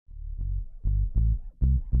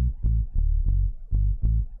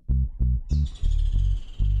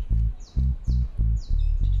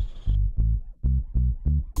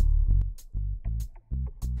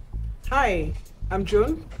Hi, I'm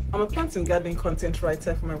Joan. I'm a plant and gardening content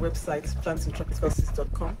writer for my website,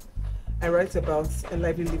 plantsandtropicalseeds.com. I write about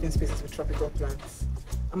enlivening living spaces with tropical plants.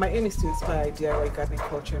 And my aim is to inspire DIY gardening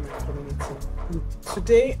culture in my community.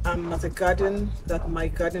 Today, I'm at a garden that my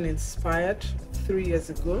garden inspired 3 years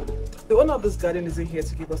ago. The owner of this garden isn't here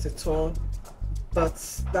to give us a tour,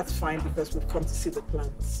 but that's fine because we've come to see the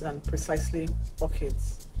plants and precisely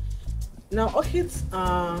orchids. Now, orchids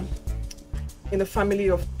are in a family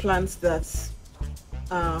of plants that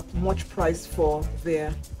are much prized for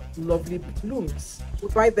their lovely blooms. We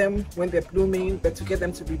buy them when they're blooming, but to get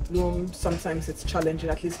them to be bloom, sometimes it's challenging.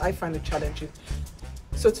 At least I find it challenging.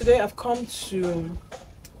 So today I've come to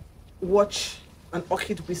watch an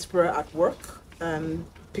orchid whisperer at work and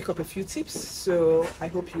pick up a few tips. So I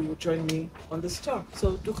hope you will join me on this tour.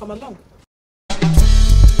 So do come along.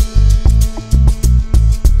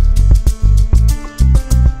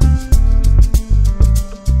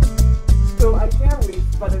 So I'm here with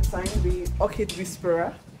Valentine, the orchid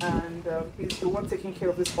whisperer, and he's the one taking care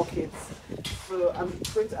of these orchids. So I'm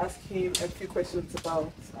going to ask him a few questions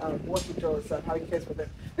about what he does and how he cares for them.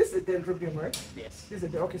 This is a dendrobium, right? Yes. This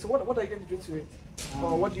is okay. So what are you going to do to it?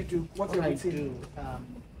 Or what do you do? What's your routine?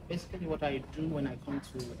 Basically, what I do when I come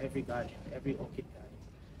to every garden, every orchid garden,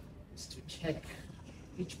 is to check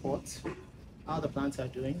each pot, how the plants are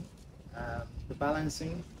doing, the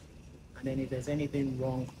balancing, and then if there's anything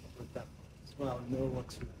wrong with them, so I'll know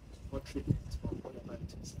what treatment or whatever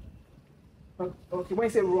it is. Okay, when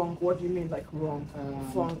you say wrong, what do you mean like wrong?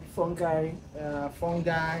 Fungi?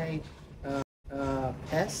 Fungi,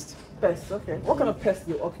 pest. Pest, okay. What kind of pests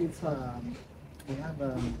do orchids have? We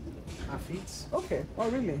have aphids. Okay, oh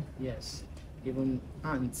really? Yes, even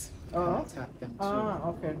ants can attack them too.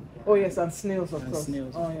 Okay. Oh yes, and snails of course.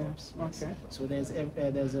 Snails, oh of yeah. course. Okay. So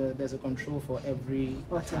there's a control for every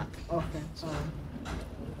attack. Okay.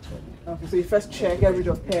 Okay. So you first get rid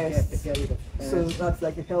of pests. Get rid of pests. So that's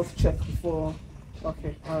like a health check before.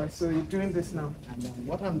 Okay. All right. So you're doing this now. And then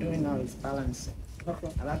what I'm doing now is balancing. Okay.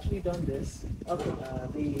 I've actually done this. Okay.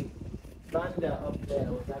 The Vanda up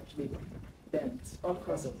there was actually bent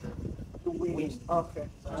because of the wind. Okay.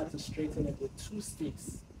 So I had to straighten it with 2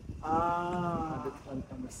 sticks. On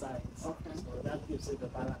the sides. Okay. So that gives it the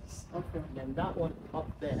balance. Okay. And then that one up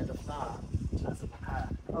there, the flower, that's a makara.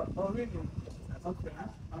 Oh really? Okay.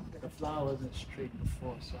 The flower wasn't straight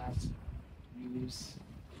before, so I had to use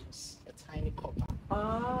a tiny copper.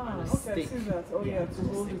 Okay, stick. I see that. Oh yeah, to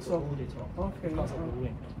hold it up. Okay. Because of the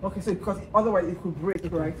wind. Okay, so because otherwise it could break,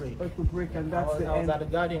 It right? could break. Or it could break, and that's the I was end. at the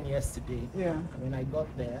garden yesterday. Yeah. And when I got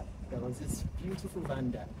there was this beautiful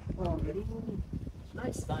Vanda. Oh.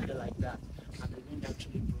 Nice Vanda like that. And the wind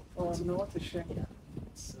actually broke. Oh no, what a shame. Yeah.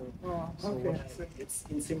 So Okay.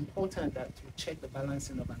 it's important that we check the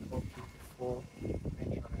balancing of an orchid before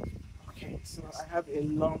any other. Okay, so I have a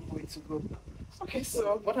long way to go. Okay,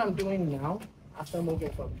 so What I'm doing now, after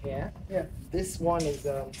moving from here, yeah, this one is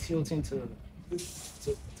tilting to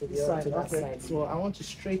this the side, to that okay. side. So I want to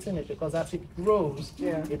straighten it because as it grows,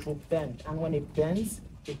 Yeah. it will bend, and when it bends,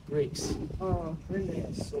 it breaks. Oh, really?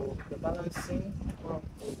 Yeah, so the balancing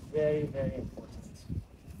is very, very important.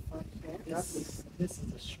 Okay. This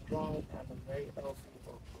is a strong and a very healthy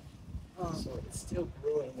orchid. Oh. So it's still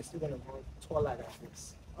growing. It's still going to grow taller than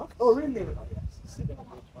this. Okay. Oh, really? Yes, it's still going to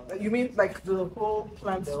grow taller. You mean like the whole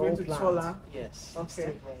plant The is whole going to be plant, taller? yes. Okay. It's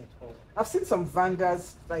still growing taller. I've seen some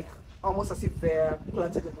Vandas like almost as if they're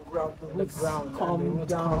planted in the ground. The The roots ground come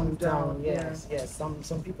down. Yes, yes.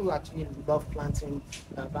 Some people actually love planting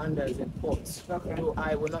Vandas in pots. Okay. Though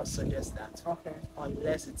I will not suggest that Okay.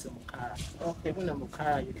 unless it's a mukara. Okay. Even a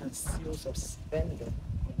mukara, you can still suspend them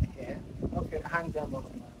in the air. Okay. Hang them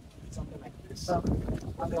on something like this. Okay.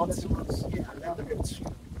 And not too much. Yeah, and let the roots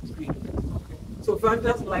breathe. Okay. So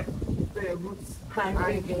Vandas like the roots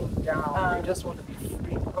hanging. Down. They just want to be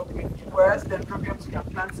free. Okay. Whereas Dendrobiums you can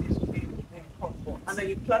plant it in pot. And then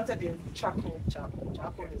you planted in charcoal.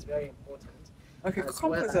 Charcoal is very important. Okay, As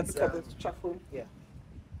come well closer and as, look at the charcoal. Yeah.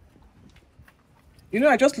 You know,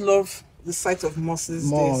 I just love the sight of mosses.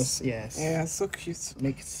 Moss, yes. Yeah, so cute.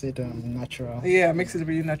 Makes it natural. Yeah, it makes it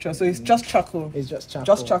really natural. So it's just charcoal. It's just charcoal.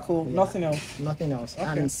 Just charcoal, Yeah. nothing else. Nothing else. Okay.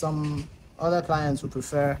 And some other clients who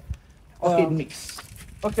prefer orchid mix.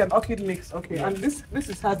 Okay, an orchid mix. Okay, Yeah. and this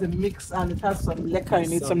has a mix and it has some leca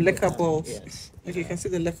in it, some leca balls. Yes. Okay, you can see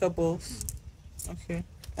the leca balls. Okay,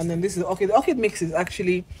 and then this is okay. The orchid mix is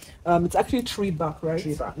actually, it's actually tree bark, right?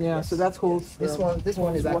 Tree bark, Yeah. yes. So that holds. This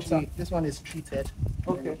one is water. actually treated.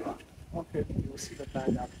 Okay. Okay. You will see the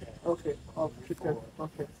bag up there. Okay. Oh, treated.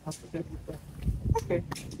 Okay. Okay.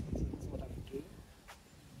 This is what I do.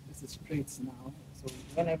 This is straight now. So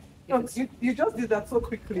whenever No, you just did that so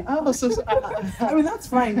quickly. oh, I mean, that's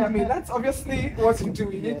fine. I mean, that's obviously what you do.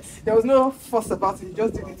 Yes. There was no fuss about it. You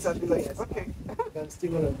just did it and be like, Yes. okay. I'm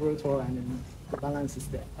still gonna grow tall, and then the balance is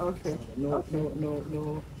there. Okay. So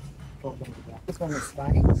no problem with that. This one is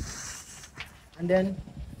fine. And then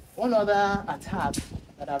one other attack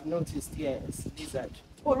that I've noticed here is lizard.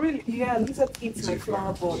 Oh, really? Yeah, lizard eats my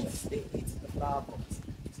flower buds. Yes, they eat the flower buds.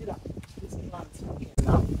 See that? This plant here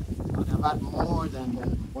now, I've had more than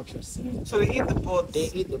what you're seeing. So they eat the buds.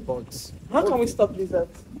 They eat the buds. How can we stop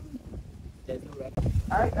lizards? There's no record.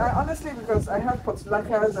 I honestly, because I have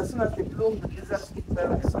portulacas, as soon as they bloom, the lizards eat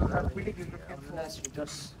them. So I'm really looking for. Unless you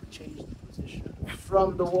just change the position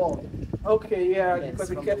from the wall. Okay, yeah, Yes, because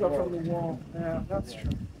they from get the up wall. from the wall. Yeah, that's Yeah.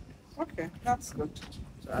 true. Okay, that's good.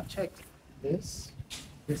 So I've checked this.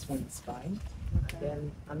 This one is fine. Okay.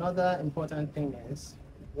 Then another important thing is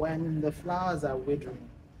when the flowers are withering,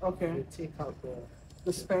 Okay. you take out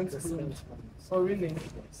The spent the bloom. spent ones. Oh, really?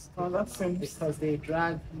 Yes. Oh, that seems. Because they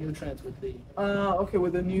drag nutrients with the Okay,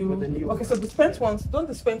 with the new. With the new Okay, so the spent ones, don't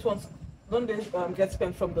they get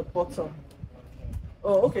spent from the bottom?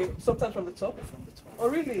 Oh, okay, sometimes from the top. from the top. Oh,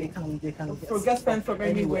 really? They can Get spent from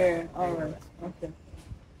anywhere. All right. Okay.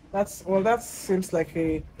 That seems like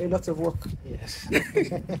a lot of work. Yes.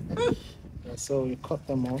 Yeah, so you cut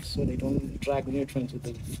them off so they don't drag nutrients with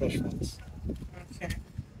the fresh ones. Okay.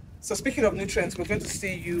 So speaking of nutrients, we're going to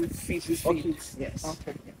see you feed these orchids. Yes.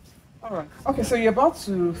 Okay. All right. Okay, so you're about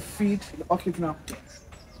to feed the orchid now. Yes.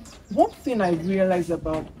 One thing I realized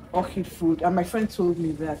about orchid food, and my friend told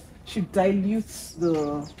me that she dilutes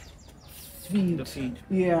the feed. The feed.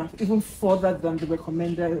 Yeah, even further than the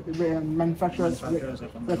recommended manufacturer's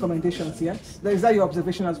recommendations. Yeah, is that your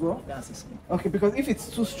observation as well? That's the same. Okay, because if it's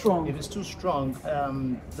too strong, If it's too strong,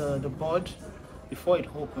 the bud before it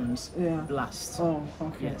opens Yeah. blasts. oh,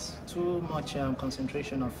 okay. Yes, too much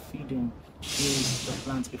concentration of feeding kills the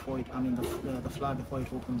plant before it. I mean the flower before it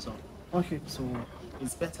opens up. Okay. So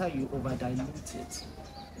it's better you over dilute it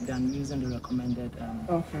than using the recommended.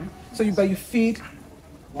 Okay. So you feed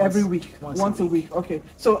every week, once a week. Okay.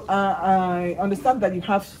 So I understand that you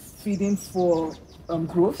have feeding for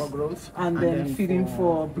growth. For growth And then feeding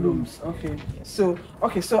for blooms. Okay. Yes.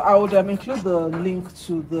 So I would include the link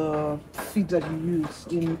to the feed that you use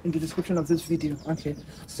in the description of this video. Okay.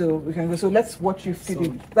 So we can go. So let's watch you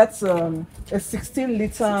feeding. That's a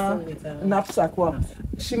 16-liter 16-liter knapsack. Wow.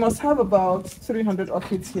 She must have about 300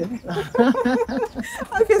 orchids here.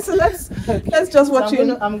 Okay. So let's just watch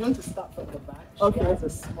you. I'm going to start from the back. Okay. There's a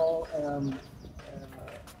small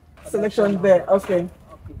Selection there. Okay.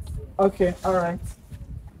 orchids there. Okay. All right.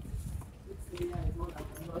 This area is one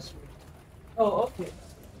of the nursery. Oh, okay.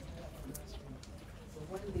 So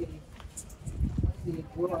when they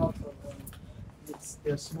grow out of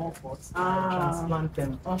their small pots, transplant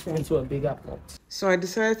them into a bigger pot. So I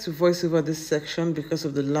decided to voice over this section because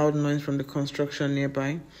of the loud noise from the construction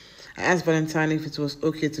nearby. I asked Valentine if it was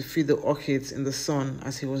okay to feed the orchids in the sun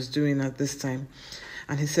as he was doing at this time,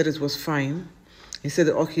 and he said it was fine. He said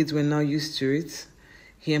the orchids were now used to it.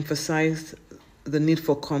 He emphasized the need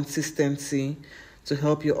for consistency to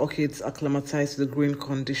help your orchids acclimatize to the growing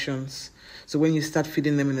conditions. So when you start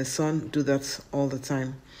feeding them in the sun, do that all the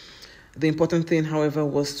time. The important thing, however,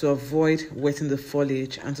 was to avoid wetting the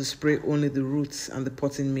foliage and to spray only the roots and the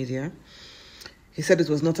potting media. He said it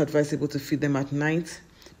was not advisable to feed them at night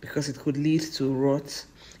because it could lead to rot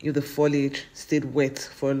if the foliage stayed wet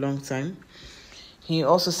for a long time. He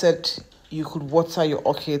also said you could water your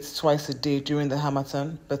orchids twice a day during the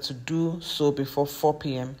harmattan, but to do so before 4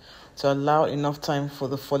 p.m. to allow enough time for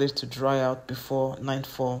the foliage to dry out before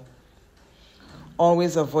nightfall.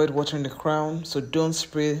 Always avoid watering the crown, so don't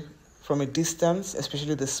spray from a distance,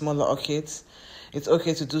 especially the smaller orchids. It's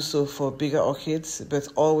okay to do so for bigger orchids, but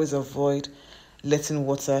always avoid letting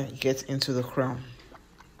water get into the crown.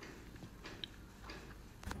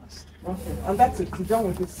 Okay, and that's it. You're done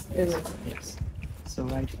with this area. Yes. So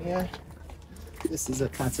right here, this is a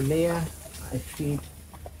Cattleyas. I feed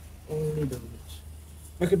only the roots.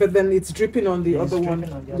 Okay, but then it's dripping on the Yeah, it's other one.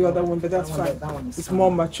 dripping on The other one, but that's That one- fine. that one is It's fine.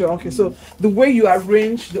 more mature. Okay, so the way you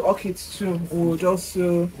arrange the orchids too would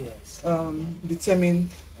also Yes. determine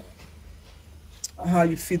how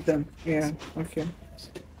you feed them. Yeah. Okay.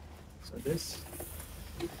 So this.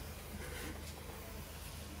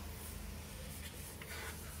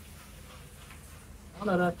 One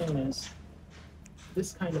other thing is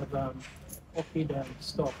this kind of orchid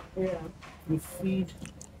stock. Yeah. You feed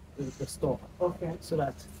the stock Okay. so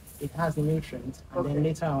that it has the nutrients, and Okay. then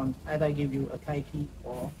later on either give you a kaiki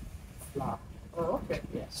or flower. Oh, okay.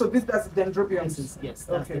 Yeah. So that's Dendrobiums. This is, yes,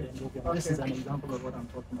 that's Okay. the Dendrobium. Okay. This is an example of what I'm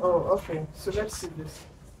talking about. Oh, okay. So let's see this.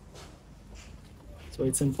 So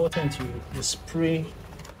it's important to spray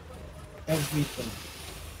everything.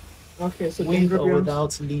 Okay, so With or Dendrobiums.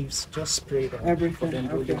 without leaves, just spray them. Everything.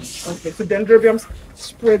 For Okay. Dendrobiums. Okay. So Dendrobiums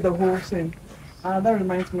spread the whole thing. That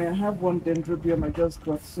reminds me, I have one Dendrobium I just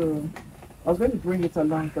got, so I was going to bring it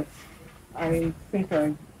along, but I think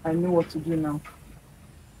I know what to do now.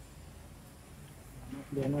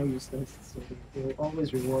 They're not useless, so they will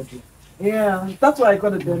always reward you. Yeah, that's why I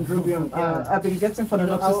got a Dendrobium. Yeah. I've been getting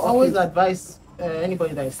Phalaenopsis. I always advise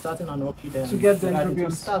anybody that is starting an orchid to get to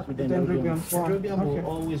Dendrobiums. start with Dendrobiums. Dendrobium. Wow. Dendrobium Okay. will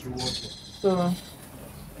always reward you. So,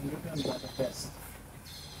 Dendrobiums are the best.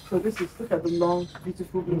 so this is, look at the long,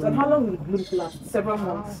 beautiful blooms. And how long will blooms last? Several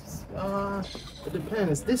months. It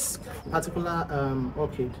depends. This particular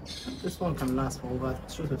orchid, this one can last for over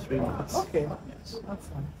 2 to 3 months. Okay, Yes. that's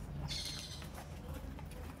fine.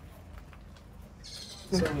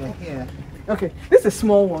 So we're here. Okay, this is a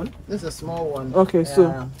small one. This is a small one. Okay,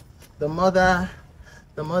 so the mother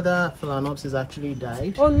Phalaenopsis actually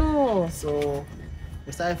died. oh no. So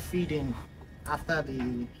we started feeding after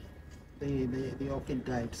the orchid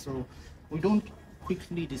died. So we don't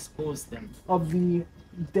quickly dispose them Of the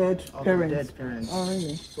dead of parents. the dead parents. Oh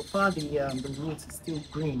really? So far the roots is still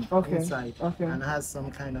green Okay, inside okay. and has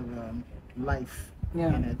some kind of life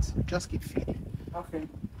Yeah. in it. Just keep feeding. Okay.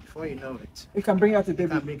 Before you know it, You can bring out a you baby.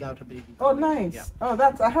 can bring out a baby. Oh nice. Yeah. Oh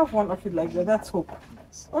I have one orchid like that. That's hope.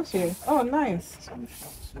 Yes. Okay. Oh nice. So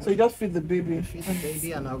So you just feed the baby. feed the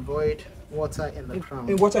baby and avoid water in the crown.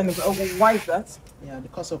 In water in the why is that? Yeah,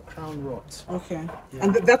 because of crown rot. Okay. Yeah.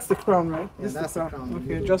 And that's the crown, right? Yeah, This is that's the crown. Okay,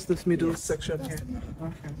 Middle. just this middle Yes, section that's here. the middle.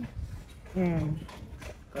 Okay. Hmm.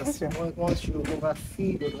 Because Okay. once you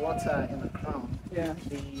overfeed with water in the crown, Yeah.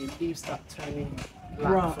 the leaves start turning black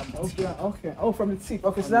Brown. from the Oh, tip. brown. Okay. Oh, from the tip.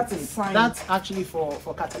 Okay, so From the that's a tip. sign. That's actually for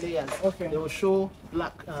Cattleyas. Okay. They will show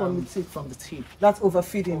black From the tip. From the tip. That's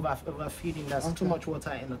overfeeding. Overfeeding. There's Okay. too much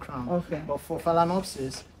water in the crown. Okay. But for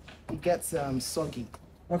Phalaenopsis, it gets soggy,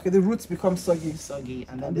 Okay, the roots become soggy,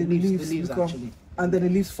 and then And the the leaves leaves become- actually and then the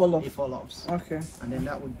leaves fall off. they fall off. Okay. And then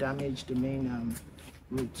that would damage the main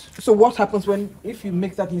root. So what happens if you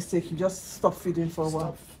make that mistake? You just stop feeding for a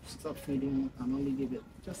while. Stop feeding and only give it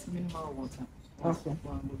just minimal water. Okay.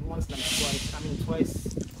 Once like twice. I mean twice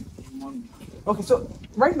in 1 week. Okay, so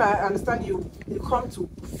right now I understand you come to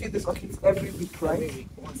feed these orchids every week, right? Every week,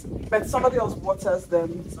 once a week. But somebody else waters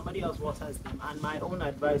them. Somebody else waters them, and my own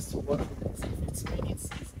advice to water them is if it's rainy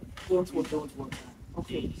season, Don't we don't water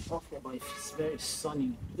Okay. daily. Okay. But if it's very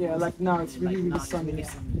sunny, Yeah, like now it's like really really now it's sunny. really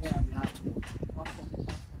sunny, Yeah. we have to water. Okay.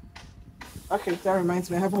 Okay, that reminds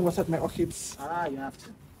me. I haven't watered my orchids. You have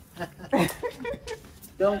to.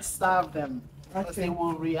 Don't starve them because Okay. they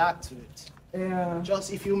will react to it. Yeah.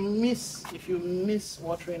 Just if you miss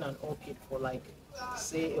watering an orchid for like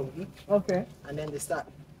say a week, Okay. and then they start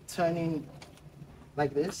turning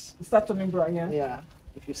like this. It starts turning brown. Yeah. Yeah,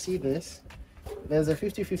 if you see this, there's a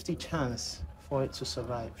 50-50 chance for it to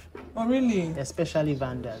survive, Oh really? especially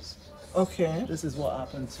Vandas. Okay. This is what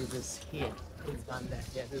happened to this here. This Vanda.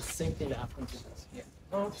 Yeah, the same thing that happened to this here.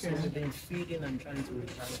 So Okay. we've been feeding and trying to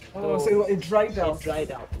revive it. Oh, so it dried it out.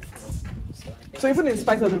 dried out before. So, I think So even in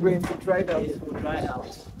spite of the rain, it dried out. it will dry out.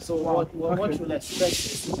 So Wow, what okay. you'll expect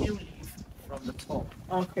is new leaf from the top.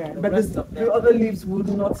 Okay. The But rest of them- the other leaves would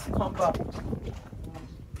not come back.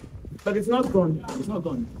 But it's not gone. It's not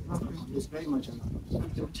gone. Okay. It's very much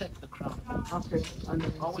alive. You'll check the crown. Okay. And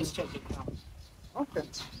then Always check the crown. Okay.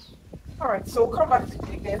 All right. So come back to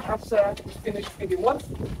me again after you finish feeding.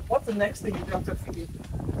 What's the next thing you do after feeding?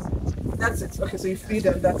 That's it. Okay. So you feed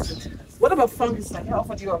and that's it. What about fungicide? How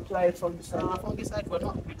often do you apply fungicide? Fungicide, we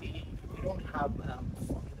don't have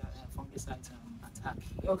fungicide attack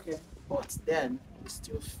here. Okay. But then we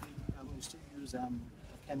still use a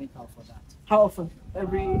chemical for that. How often?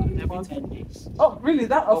 Every month? 10 days. Oh, really?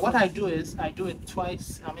 That But often? what I do is I do it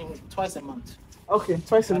twice a month Okay,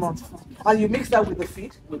 twice a month. And you mix that with the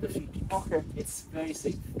feed? with the feed. Okay. It's very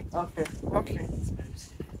safe. Okay. Okay. It's very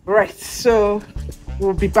safe. Right. So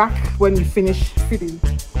we'll be back when you finish feeding.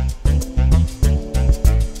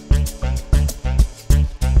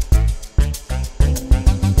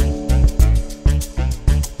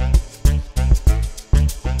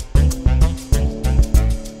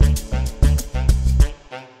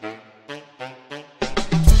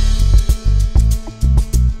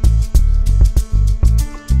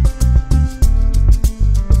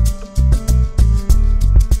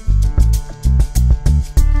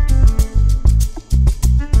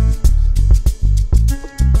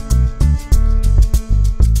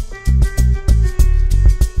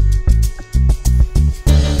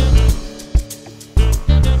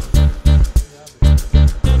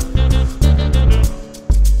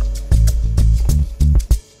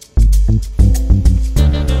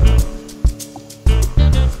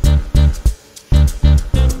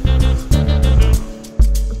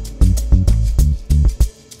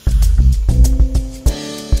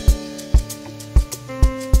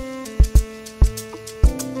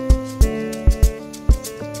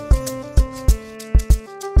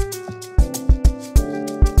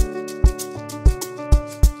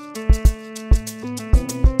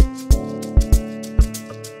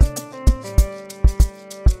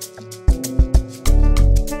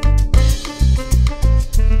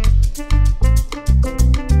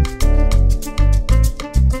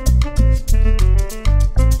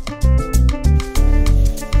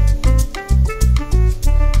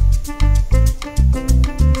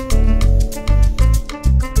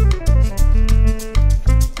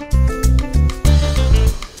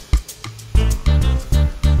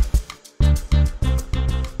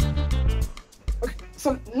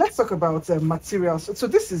 talk about materials. So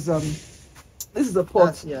this is a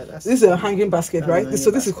pot. That's This is a hanging basket, right? hanging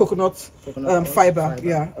So this is coconut, fiber. fiber.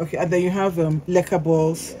 Yeah. Okay. And then you have lacquer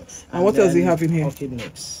balls. Yes. And what else do you have in here? Orchid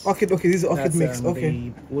mix. Orchid. Okay. This is orchid That's, mix. Okay.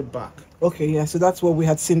 the wood bark. Okay. Yeah. So that's what we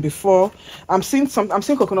had seen before. I'm seeing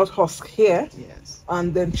coconut husk here. Yes.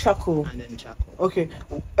 And then charcoal. And then charcoal. Okay.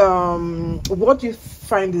 What do you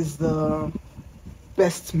find is the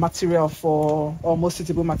best material for, or most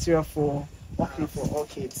suitable material for orchids? For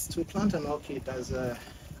orchids, to plant an orchid as a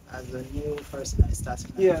new person that is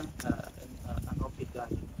starting an orchid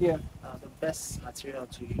garden, Yeah. The best material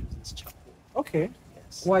to use is charcoal. Okay.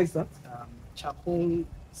 Yes. Why is that? Charcoal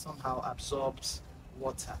somehow absorbs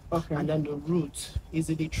water, Okay. and then the root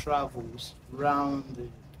easily travels round the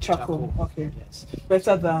Charcoal. Okay. Yes.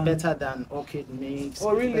 Better than orchid mix.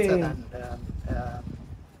 Oh, really? Better than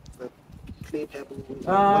the clay pebble,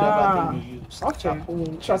 whatever thing you use. Okay.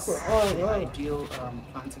 Charcoal. Is the ideal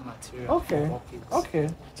planting material Okay. for orchids. Okay.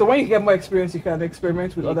 So when you get more experience, you can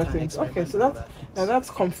experiment with You other can things. Okay. experiment So with that's other things. now that's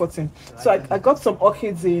comforting. So So I I can- got some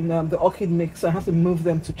orchids in the orchid mix. So I have to move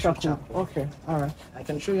them to charcoal. charcoal. Okay. All right. I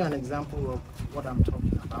can show you an example of what I'm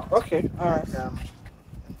talking about. Okay. All right. Like,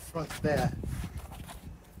 in front there,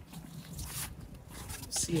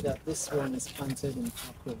 you see that this one is planted in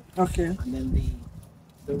charcoal, Okay. and then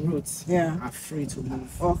the roots are free to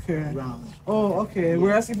move Okay. around. Oh, okay.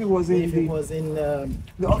 Whereas if it was in If it was in the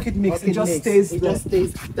orchid mix, orchid it just mix, stays it there. just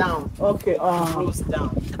stays down. Okay. Grows down.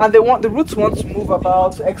 And the roots want to move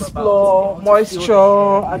about, to explore They want to feel the moisture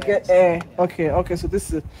air, and get yes. air. Yeah. Okay. So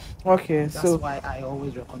this is okay. That's So why I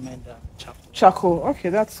always recommend charcoal. charcoal. Okay,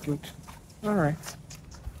 that's good. All right.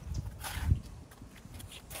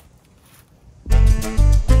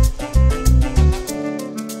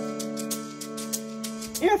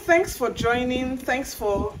 Yeah, thanks for joining. Thanks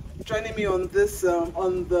for joining me on this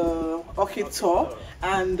on the orchid tour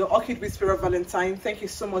and the Orchid Whisperer Valentine. Thank you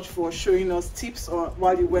so much for showing us tips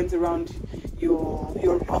while you went around your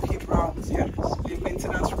orchid rounds, your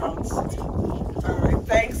maintenance rounds. All right,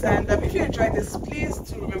 thanks. And if you enjoyed this, please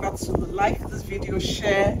do remember to like this video,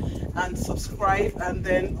 share, and subscribe. And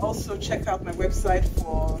then also check out my website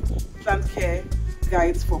for plant care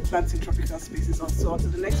guides for planting tropical species. So until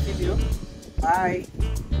the next video. Bye.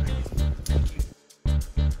 Thank you.